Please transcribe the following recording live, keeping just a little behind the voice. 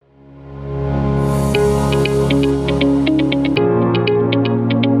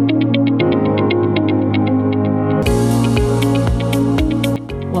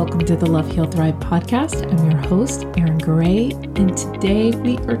the Love, Heal, Thrive podcast. I'm your host, Erin Gray, and today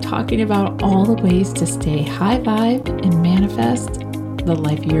we are talking about all the ways to stay high vibe and manifest the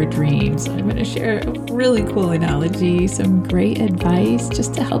life of your dreams. I'm going to share a really cool analogy, some great advice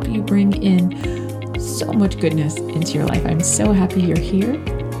just to help you bring in so much goodness into your life. I'm so happy you're here.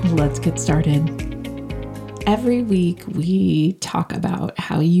 Let's get started. Every week we talk about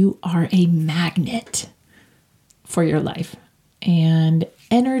how you are a magnet for your life. And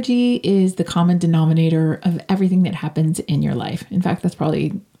energy is the common denominator of everything that happens in your life. In fact, that's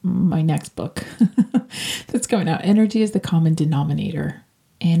probably my next book that's coming out. Energy is the common denominator.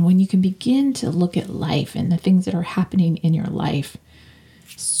 And when you can begin to look at life and the things that are happening in your life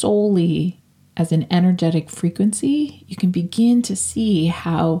solely as an energetic frequency, you can begin to see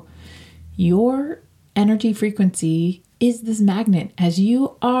how your energy frequency is this magnet. As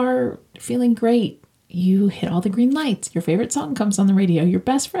you are feeling great, you hit all the green lights, your favorite song comes on the radio, your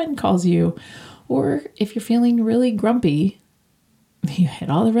best friend calls you, or if you're feeling really grumpy, you hit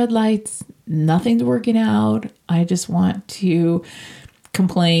all the red lights, nothing's working out, I just want to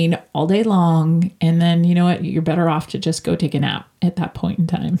complain all day long, and then you know what, you're better off to just go take a nap at that point in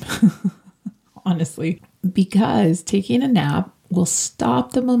time, honestly, because taking a nap will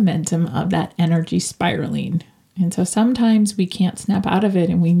stop the momentum of that energy spiraling. And so sometimes we can't snap out of it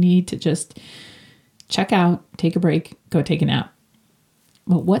and we need to just check out, take a break, go take a nap.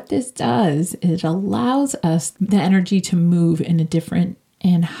 But what this does is it allows us the energy to move in a different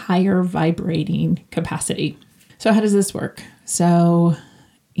and higher vibrating capacity. So how does this work? So,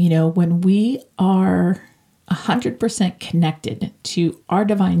 when we are 100% connected to our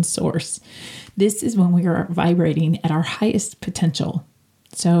divine source, this is when we are vibrating at our highest potential.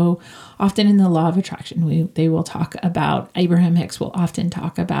 So often in the law of attraction, they will talk about, Abraham Hicks will often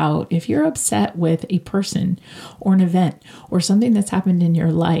talk about, if you're upset with a person or an event or something that's happened in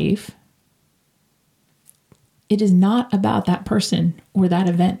your life, it is not about that person or that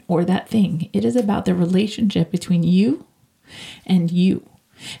event or that thing. It is about the relationship between you and you.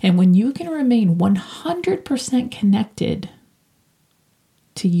 And when you can remain 100% connected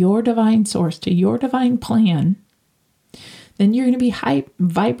to your divine source, to your divine plan, then you're going to be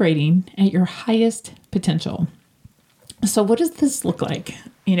vibrating at your highest potential. So what does this look like?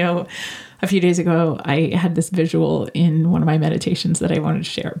 A few days ago, I had this visual in one of my meditations that I wanted to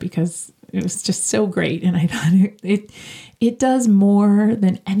share because it was just so great. And I thought it does more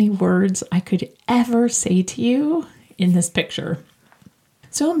than any words I could ever say to you in this picture.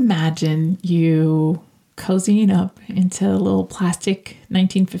 So imagine you cozying up into a little plastic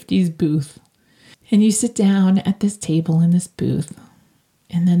 1950s booth. And you sit down at this table in this booth,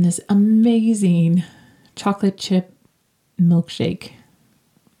 and then this amazing chocolate chip milkshake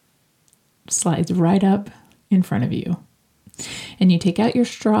slides right up in front of you. And you take out your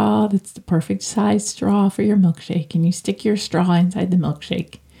straw, that's the perfect size straw for your milkshake, and you stick your straw inside the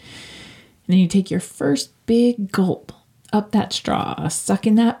milkshake. And then you take your first big gulp up that straw,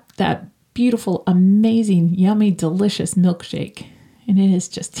 sucking that beautiful, amazing, yummy, delicious milkshake. And it is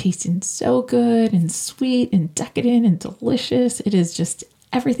just tasting so good and sweet and decadent and delicious. It is just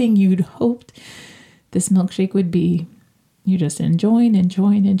everything you'd hoped this milkshake would be. You're just enjoying.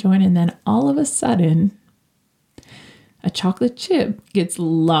 And then all of a sudden, a chocolate chip gets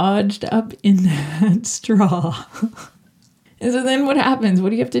lodged up in that straw. And so then what happens? What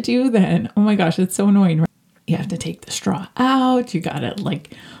do you have to do then? Oh my gosh, it's so annoying. Right? You have to take the straw out. You got to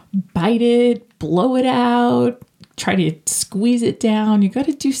bite it, blow it out. Try to squeeze it down. You got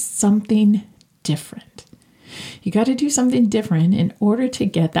to do something different. You got to do something different in order to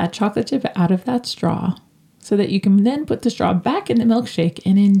get that chocolate chip out of that straw so that you can then put the straw back in the milkshake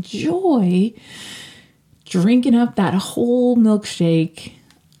and enjoy drinking up that whole milkshake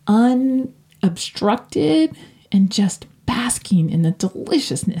unobstructed and just basking in the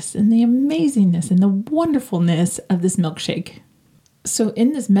deliciousness and the amazingness and the wonderfulness of this milkshake. So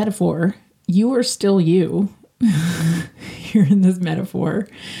in this metaphor, you are still you. Here in this metaphor,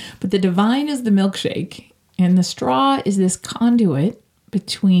 but the divine is the milkshake and the straw is this conduit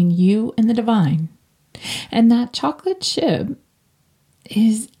between you and the divine. And that chocolate chip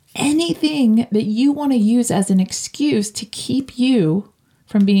is anything that you want to use as an excuse to keep you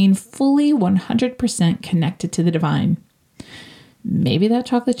from being fully 100% connected to the divine. Maybe that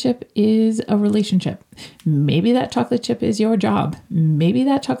chocolate chip is a relationship. Maybe that chocolate chip is your job. Maybe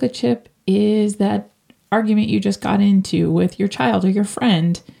that chocolate chip is that argument you just got into with your child or your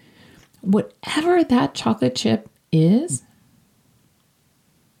friend. Whatever that chocolate chip is,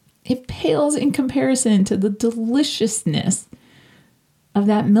 it pales in comparison to the deliciousness of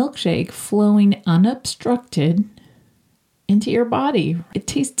that milkshake flowing unobstructed into your body. It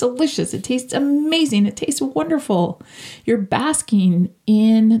tastes delicious. It tastes amazing. It tastes wonderful. You're basking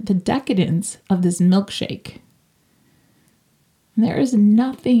in the decadence of this milkshake. And there is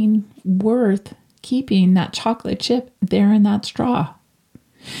nothing worth keeping that chocolate chip there in that straw.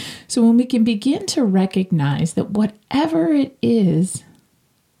 So when we can begin to recognize that whatever it is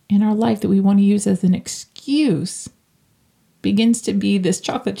in our life that we want to use as an excuse begins to be this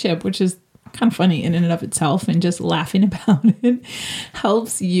chocolate chip, which is kind of funny in and of itself, and just laughing about it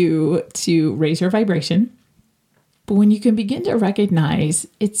helps you to raise your vibration. But when you can begin to recognize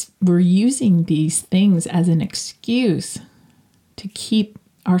we're using these things as an excuse to keep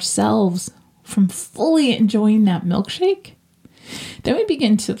ourselves from fully enjoying that milkshake, then we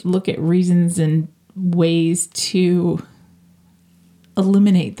begin to look at reasons and ways to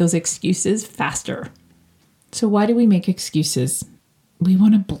eliminate those excuses faster. So why do we make excuses? We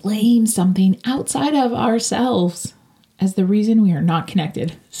want to blame something outside of ourselves as the reason we are not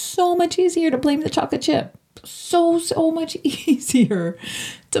connected. So much easier to blame the chocolate chip. So much easier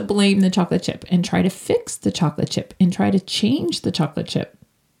to blame the chocolate chip and try to fix the chocolate chip and try to change the chocolate chip,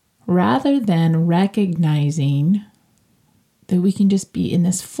 rather than recognizing that we can just be in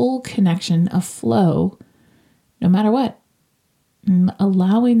this full connection of flow no matter what.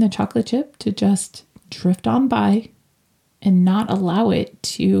 Allowing the chocolate chip to just drift on by and not allow it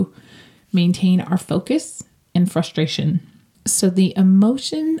to maintain our focus and frustration. So the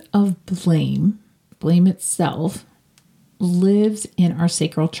emotion of blame itself, lives in our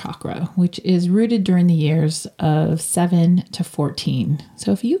sacral chakra, which is rooted during the years of 7 to 14.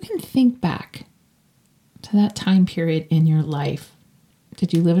 So if you can think back to that time period in your life,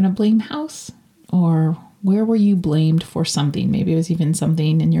 did you live in a blame house? Or where were you blamed for something? Maybe it was even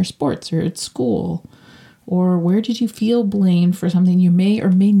something in your sports or at school. Or where did you feel blamed for something you may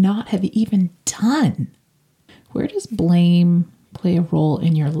or may not have even done? Where does blame play a role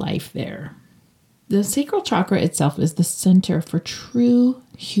in your life there? The sacral chakra itself is the center for true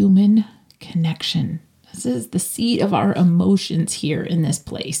human connection. This is the seat of our emotions here in this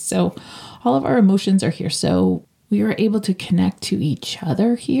place. So all of our emotions are here. So we are able to connect to each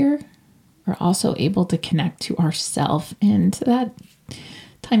other here. We're also able to connect to ourselves and to that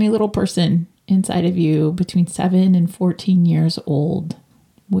tiny little person inside of you between 7 and 14 years old.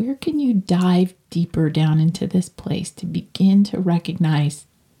 Where can you dive deeper down into this place to begin to recognize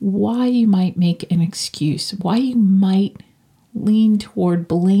why you might make an excuse, why you might lean toward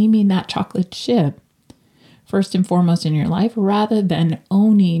blaming that chocolate chip first and foremost in your life, rather than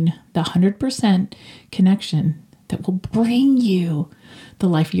owning the 100% connection that will bring you the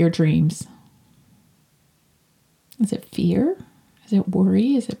life of your dreams? Is it fear? Is it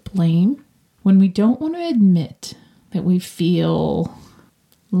worry? Is it blame? When we don't want to admit that we feel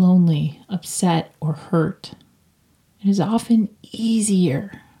lonely, upset, or hurt, it is often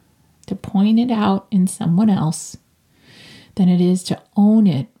easier to point it out in someone else than it is to own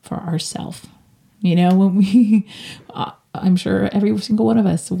it for ourselves. You know, when we, I'm sure every single one of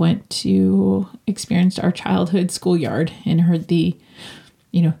us experienced our childhood schoolyard and heard the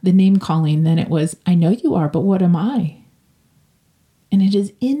name calling. Then it was, I know you are, but what am I? And it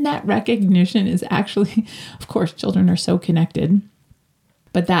is in that recognition is actually, of course, children are so connected.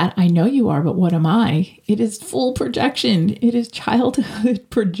 But that I know you are, but what am I? It is full projection. It is childhood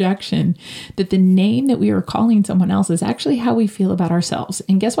projection that the name that we are calling someone else is actually how we feel about ourselves.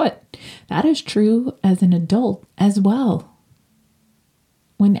 And guess what? That is true as an adult as well.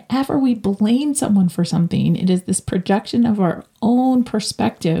 Whenever we blame someone for something, it is this projection of our own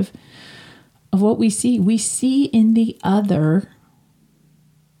perspective of what we see. We see in the other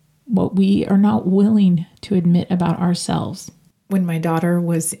what we are not willing to admit about ourselves. When my daughter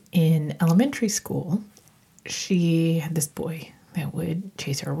was in elementary school, she had this boy that would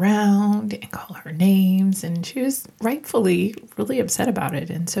chase her around and call her names, and she was rightfully really upset about it.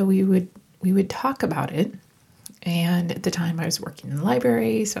 And so we would talk about it. And at the time I was working in the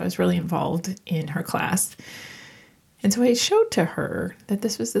library, so I was really involved in her class. And so I showed to her that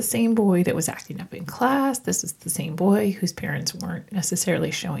this was the same boy that was acting up in class. This was the same boy whose parents weren't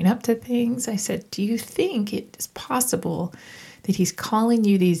necessarily showing up to things. I said, do you think it is possible that he's calling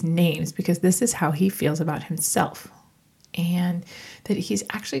you these names because this is how he feels about himself, and that he's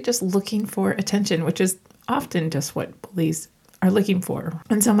actually just looking for attention, which is often just what bullies are looking for?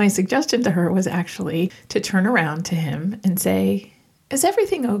 And so my suggestion to her was actually to turn around to him and say, is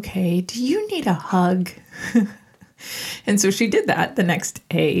everything okay? Do you need a hug? And so she did that the next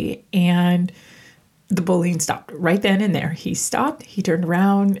day, and the bullying stopped right then and there. He stopped, he turned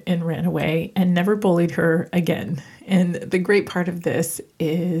around and ran away and never bullied her again. And the great part of this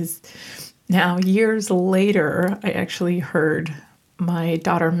is, Now, years later, I actually heard my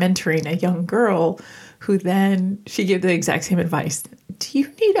daughter mentoring a young girl who then she gave the exact same advice. Do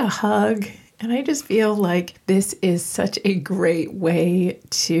you need a hug? And I just feel like this is such a great way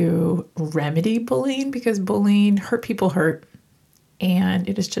to remedy bullying, because bullying people hurt. And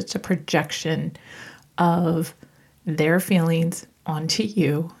it is just a projection of their feelings onto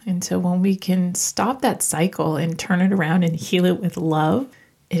you. And so when we can stop that cycle and turn it around and heal it with love,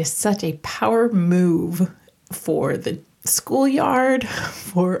 it is such a power move for the schoolyard,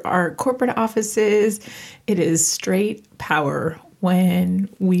 for our corporate offices. It is straight power when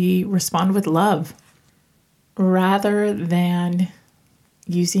we respond with love rather than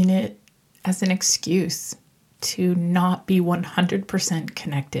using it as an excuse to not be 100%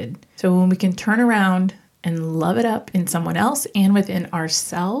 connected. So when we can turn around and love it up in someone else and within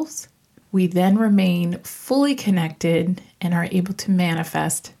ourselves, we then remain fully connected and are able to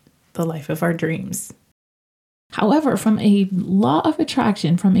manifest the life of our dreams. However, from a law of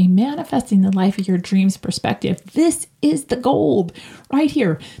attraction, from a manifesting the life of your dreams perspective, this is the gold right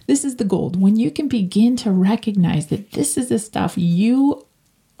here. This is the gold. When you can begin to recognize that this is the stuff your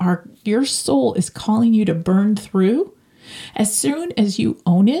soul is calling you to burn through, as soon as you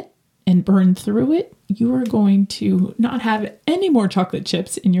own it and burn through it, you are going to not have any more chocolate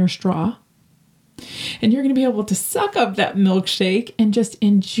chips in your straw. And you're going to be able to suck up that milkshake and just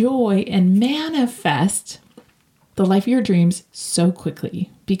enjoy and manifest the life of your dreams so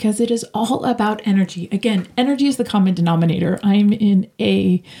quickly, because it is all about energy. Again, energy is the common denominator. I'm in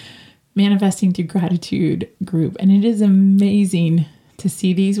a manifesting through gratitude group, and it is amazing to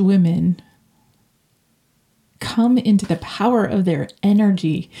see these women come into the power of their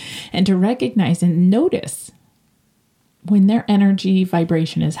energy and to recognize and notice when their energy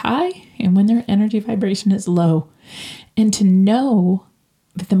vibration is high and when their energy vibration is low, and to know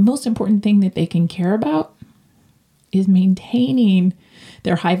that the most important thing that they can care about is maintaining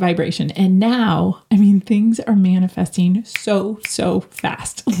their high vibration. And now, things are manifesting so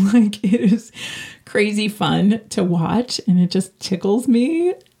fast. Like, it is crazy fun to watch, and it just tickles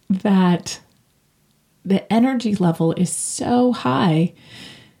me that the energy level is so high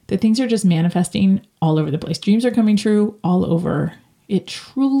that things are just manifesting all over the place. Dreams are coming true all over. It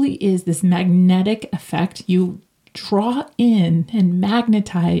truly is this magnetic effect. You draw in and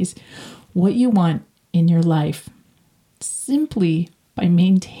magnetize what you want in your life simply by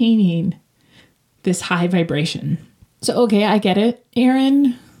maintaining this high vibration. So, okay, I get it.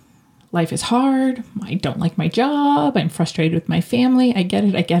 Erin, life is hard. I don't like my job. I'm frustrated with my family. I get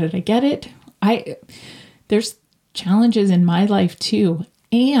it. There's challenges in my life too.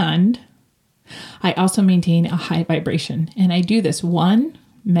 And I also maintain a high vibration. And I do this, 1,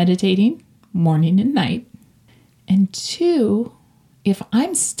 meditating morning and night. And 2, if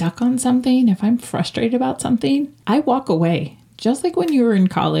I'm stuck on something, if I'm frustrated about something, I walk away. Just like when you were in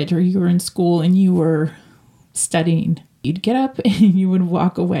college or you were in school and you were studying, you'd get up and you would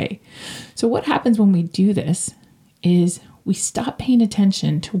walk away. So what happens when we do this is we stop paying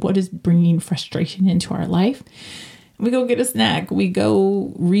attention to what is bringing frustration into our life. We go get a snack. We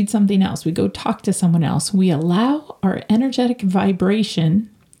go read something else. We go talk to someone else. We allow our energetic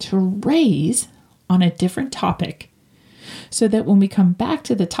vibration to raise on a different topic, so that when we come back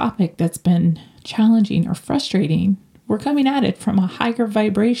to the topic that's been challenging or frustrating, we're coming at it from a higher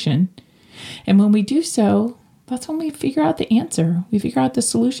vibration. And when we do so, that's when we figure out the answer. We figure out the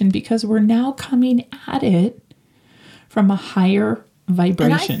solution, because we're now coming at it from a higher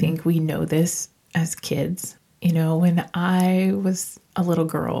vibration. And I think we know this as kids. When I was a little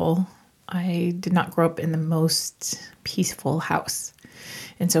girl, I did not grow up in the most peaceful house.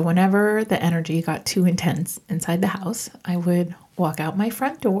 And so whenever the energy got too intense inside the house, I would walk out my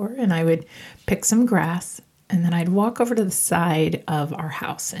front door and I would pick some grass, and then I'd walk over to the side of our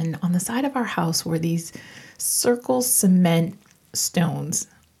house. And on the side of our house were these circle cement stones,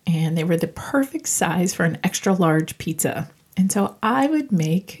 and they were the perfect size for an extra large pizza. And so I would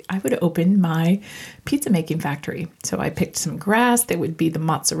open my pizza making factory. So I picked some grass that would be the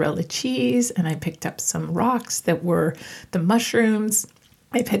mozzarella cheese, and I picked up some rocks that were the mushrooms.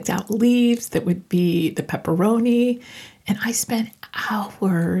 I picked out leaves that would be the pepperoni, and I spent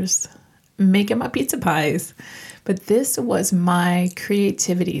hours making my pizza pies. But this was my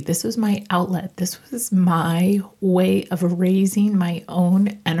creativity. This was my outlet. This was my way of raising my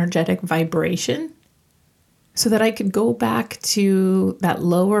own energetic vibration so that I could go back to that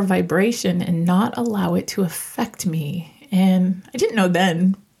lower vibration and not allow it to affect me. And I didn't know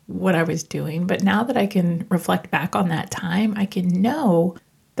then what I was doing, but now that I can reflect back on that time, I can know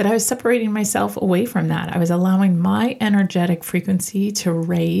that I was separating myself away from that. I was allowing my energetic frequency to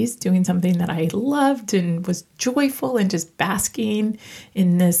raise, doing something that I loved and was joyful and just basking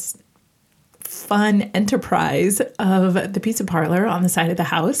in this fun enterprise of the pizza parlor on the side of the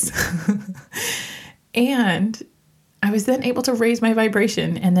house. And I was then able to raise my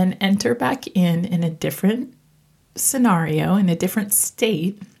vibration and then enter back in a different scenario, in a different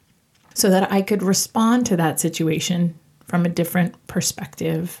state, so that I could respond to that situation from a different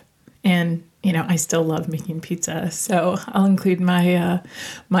perspective. And, I still love making pizza, so I'll include my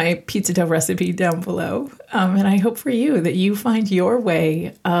pizza dough recipe down below. And I hope for you that you find your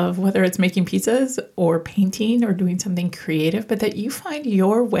way of, whether it's making pizzas or painting or doing something creative, but that you find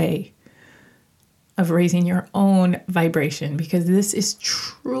your way of raising your own vibration, because this is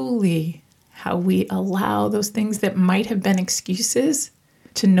truly how we allow those things that might have been excuses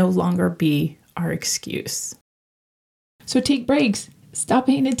to no longer be our excuse. So take breaks. Stop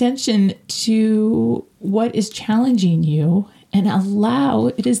paying attention to what is challenging you and allow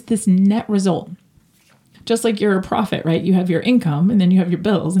it is this net result. Just like you're a profit, right? You have your income and then you have your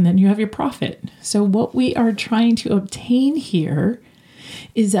bills and then you have your profit. So what we are trying to obtain here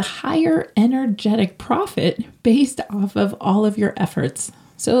is a higher energetic profit based off of all of your efforts.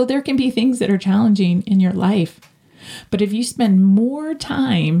 So there can be things that are challenging in your life, but if you spend more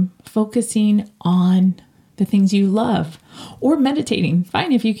time focusing on the things you love or meditating,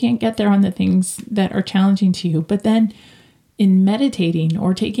 fine if you can't get there on the things that are challenging to you, but then in meditating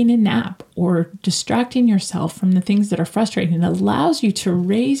or taking a nap or distracting yourself from the things that are frustrating, it allows you to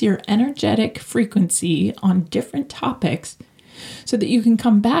raise your energetic frequency on different topics so that you can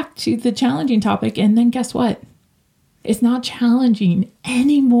come back to the challenging topic. And then guess what? It's not challenging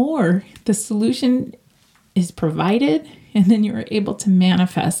anymore. The solution is provided, and then you're able to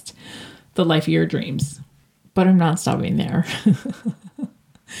manifest the life of your dreams. But I'm not stopping there.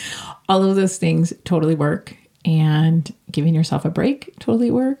 All of those things totally work, and giving yourself a break totally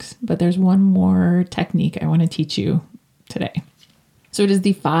works. But there's one more technique I want to teach you today. So it is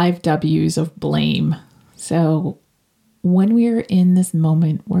the 5 W's of blame. So when we are in this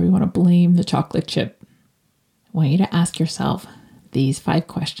moment where we want to blame the chocolate chip, I want you to ask yourself these 5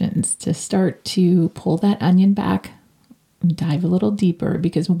 questions to start to pull that onion back and dive a little deeper,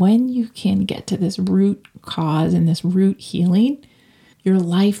 because when you can get to this root cause and this root healing, your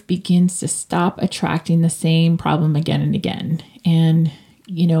life begins to stop attracting the same problem again and again. And,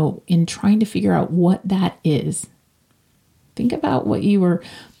 in trying to figure out what that is, think about what you were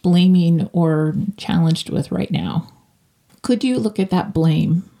blaming or challenged with right now. Could you look at that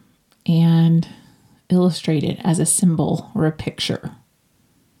blame and illustrate it as a symbol or a picture?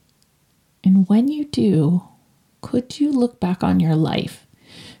 And when you do, could you look back on your life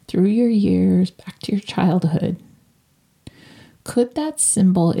through your years, back to your childhood? Could that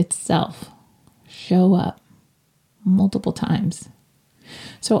symbol itself show up multiple times?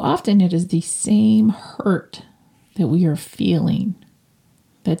 So often it is the same hurt that we are feeling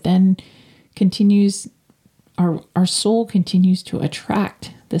that then continues, our soul continues to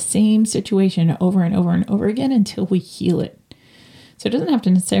attract the same situation over and over and over again until we heal it. So it doesn't have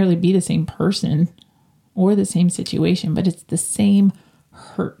to necessarily be the same person or the same situation, but it's the same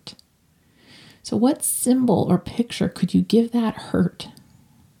hurt. So what symbol or picture could you give that hurt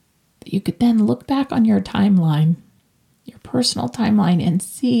that you could then look back on your timeline, your personal timeline, and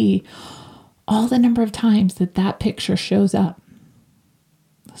see all the number of times that picture shows up?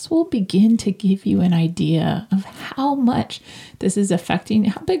 This will begin to give you an idea of how much this is affecting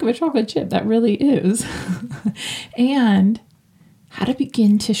how big of a chocolate chip that really is, and how to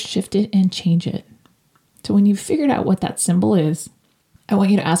begin to shift it and change it. So when you've figured out what that symbol is, I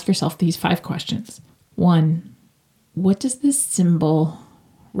want you to ask yourself these 5 questions. 1, what does this symbol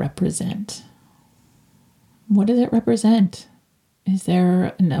represent? What does it represent? Is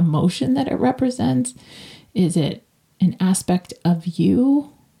there an emotion that it represents? Is it an aspect of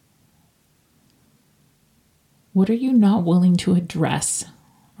you? What are you not willing to address?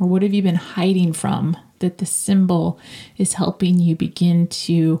 Or what have you been hiding from that the symbol is helping you begin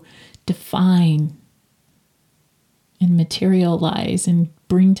to define and materialize and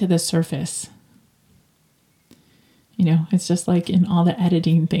bring to the surface? It's just like in all the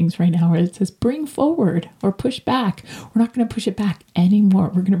editing things right now where it says bring forward or push back. We're not going to push it back anymore.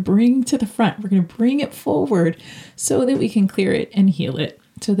 We're going to bring to the front. We're going to bring it forward so that we can clear it and heal it,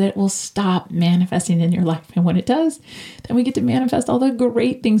 so that it will stop manifesting in your life. And when it does, then we get to manifest all the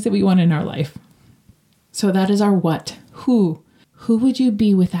great things that we want in our life. So that is our what. Who would you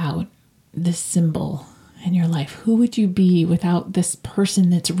be without this symbol in your life? Who would you be without this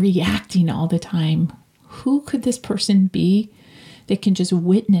person that's reacting all the time? Who could this person be that can just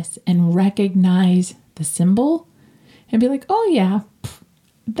witness and recognize the symbol and be like, oh yeah,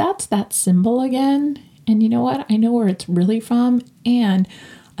 that's that symbol again. And you know what? I know where it's really from. And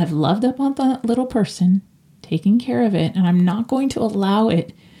I've loved up on that little person, taking care of it. And I'm not going to allow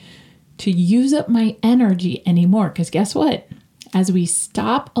it to use up my energy anymore. Because guess what? As we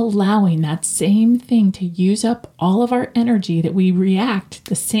stop allowing that same thing to use up all of our energy, that we react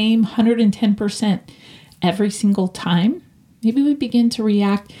the same 110% every single time, maybe we begin to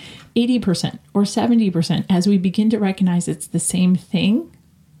react 80% or 70% as we begin to recognize it's the same thing.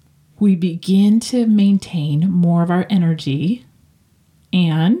 We begin to maintain more of our energy,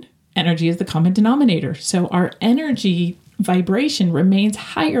 and energy is the common denominator. So our energy vibration remains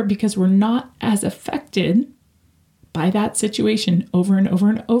higher because we're not as affected by that situation over and over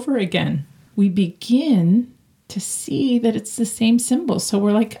and over again. We begin to see that it's the same symbol. So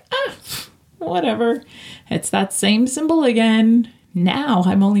we're like, whatever. It's that same symbol again. Now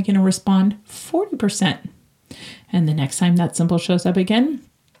I'm only going to respond 40%. And the next time that symbol shows up again,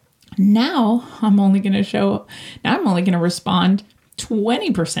 now I'm only going to respond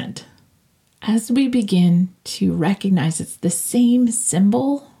 20%. As we begin to recognize it's the same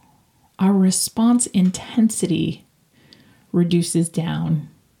symbol, our response intensity reduces down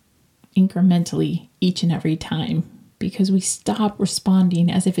incrementally each and every time, because we stop responding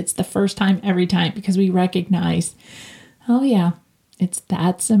as if it's the first time every time, because we recognize, oh yeah, it's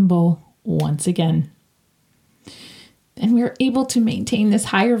that symbol once again. And we're able to maintain this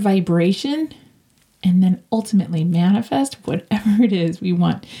higher vibration and then ultimately manifest whatever it is we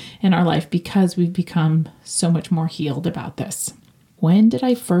want in our life, because we've become so much more healed about this. When did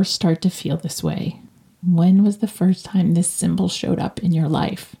I first start to feel this way? When was the first time this symbol showed up in your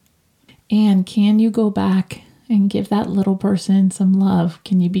life? And can you go back and give that little person some love?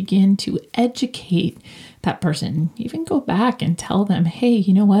 Can you begin to educate that person? Even go back and tell them, hey,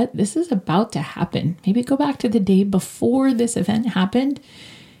 you know what? This is about to happen. Maybe go back to the day before this event happened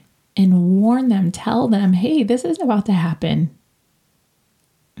and warn them, tell them, hey, this is about to happen.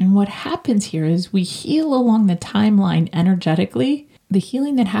 And what happens here is we heal along the timeline energetically. The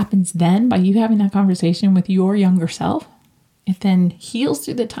healing that happens then by you having that conversation with your younger self, it then heals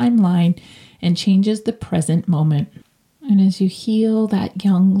through the timeline and changes the present moment. And as you heal that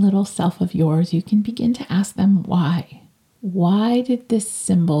young little self of yours, you can begin to ask them why. Why did this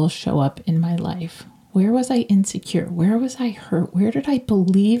symbol show up in my life? Where was I insecure? Where was I hurt? Where did I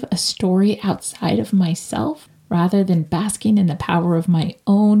believe a story outside of myself rather than basking in the power of my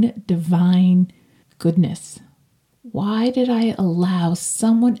own divine goodness? Why did I allow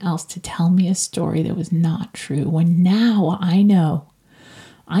someone else to tell me a story that was not true, when now I know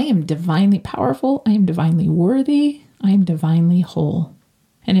I am divinely powerful, I am divinely worthy, I am divinely whole?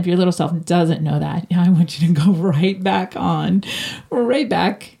 And if your little self doesn't know that, I want you to go right back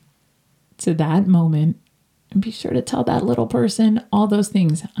to that moment and be sure to tell that little person all those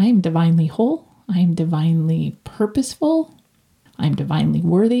things. I am divinely whole, I am divinely purposeful, I am divinely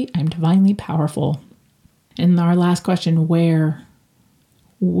worthy, I am divinely powerful. And our last question, where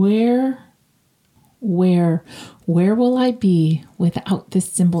will I be without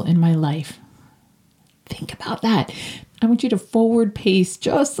this symbol in my life? Think about that. I want you to forward pace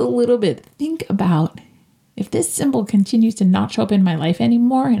just a little bit. Think about, if this symbol continues to not show up in my life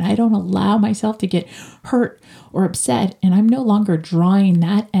anymore, and I don't allow myself to get hurt or upset, and I'm no longer drawing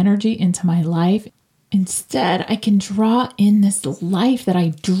that energy into my life, instead, I can draw in this life that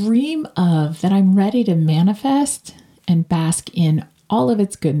I dream of, that I'm ready to manifest and bask in all of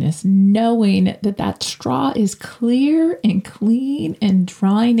its goodness, knowing that that straw is clear and clean and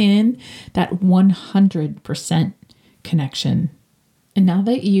drawing in that 100% connection. And now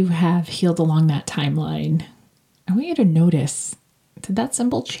that you have healed along that timeline, I want you to notice, did that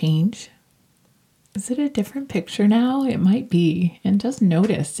symbol change? Is it a different picture now? It might be. And just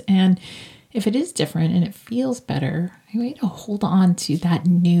notice. And if it is different and it feels better, I want you to hold on to that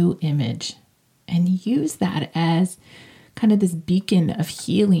new image and use that as kind of this beacon of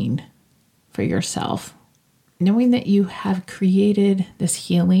healing for yourself, knowing that you have created this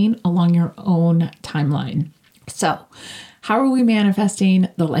healing along your own timeline. So, how are we manifesting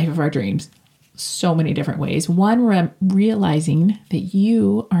the life of our dreams? So many different ways. One, realizing that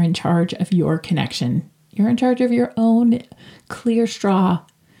you are in charge of your connection. You're in charge of your own clear straw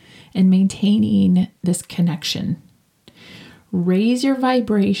and maintaining this connection. Raise your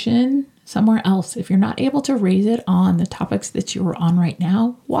vibration somewhere else. If you're not able to raise it on the topics that you are on right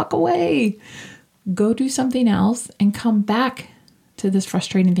now, walk away. Go do something else and come back to this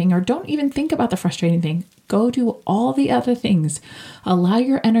frustrating thing, or don't even think about the frustrating thing. Go do all the other things. Allow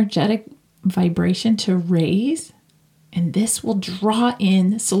your energetic vibration to raise And this will draw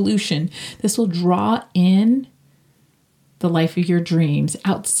in solution. This will draw in the life of your dreams.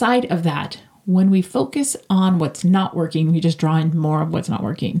 Outside of that, when we focus on what's not working, we just draw in more of what's not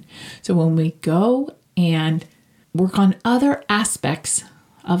working. So when we go and work on other aspects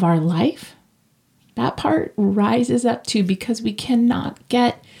of our life, that part rises up too, because we cannot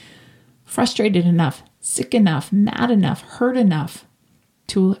get frustrated enough, sick enough, mad enough, hurt enough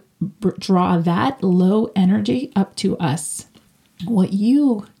to draw that low energy up to us. What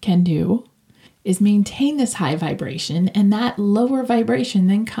you can do is maintain this high vibration, and that lower vibration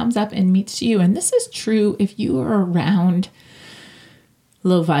then comes up and meets you. And this is true if you are around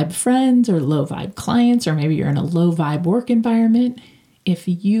low vibe friends or low vibe clients, or maybe you're in a low vibe work environment. If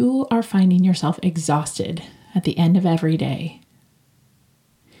you are finding yourself exhausted at the end of every day,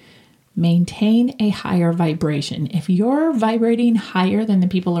 maintain a higher vibration. If you're vibrating higher than the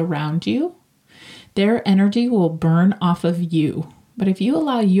people around you, their energy will burn off of you. But if you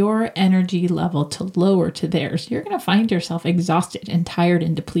allow your energy level to lower to theirs, you're going to find yourself exhausted and tired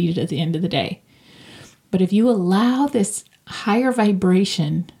and depleted at the end of the day. But if you allow this higher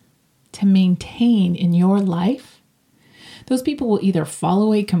vibration to maintain in your life, those people will either fall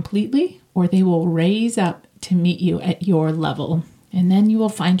away completely or they will raise up to meet you at your level. And then you will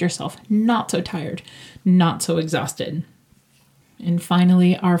find yourself not so tired, not so exhausted. And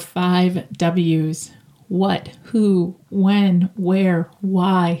finally, our 5 W's. What, who, when, where,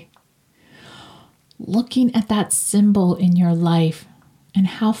 why. Looking at that symbol in your life and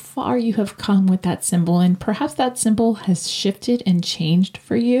how far you have come with that symbol. And perhaps that symbol has shifted and changed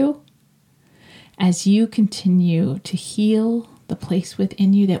for you as you continue to heal the place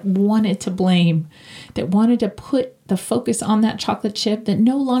within you that wanted to blame, that wanted to put the focus on that chocolate chip, that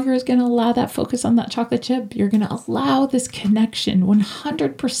no longer is going to allow that focus on that chocolate chip. You're going to allow this connection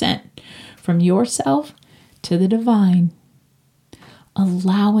 100% from yourself to the divine,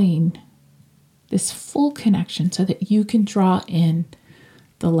 allowing this full connection so that you can draw in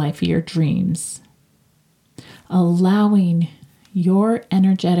the life of your dreams, allowing your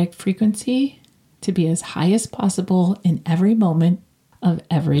energetic frequency to be as high as possible in every moment of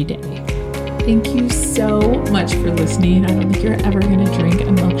every day. Thank you so much for listening. I don't think you're ever going to drink a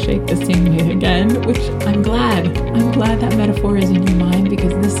milkshake the same way again, which I'm glad. I'm glad that metaphor is in your mind,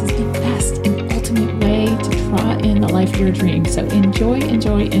 because this is the best and ultimate way to draw in the life of your dreams. So enjoy,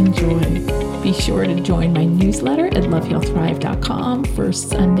 enjoy, enjoy. Be sure to join my newsletter at lovehealththrive.com for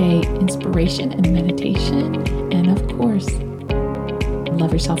Sunday inspiration and meditation. And of course,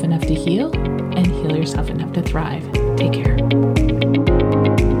 love yourself enough to heal and heal yourself enough to thrive. Take care.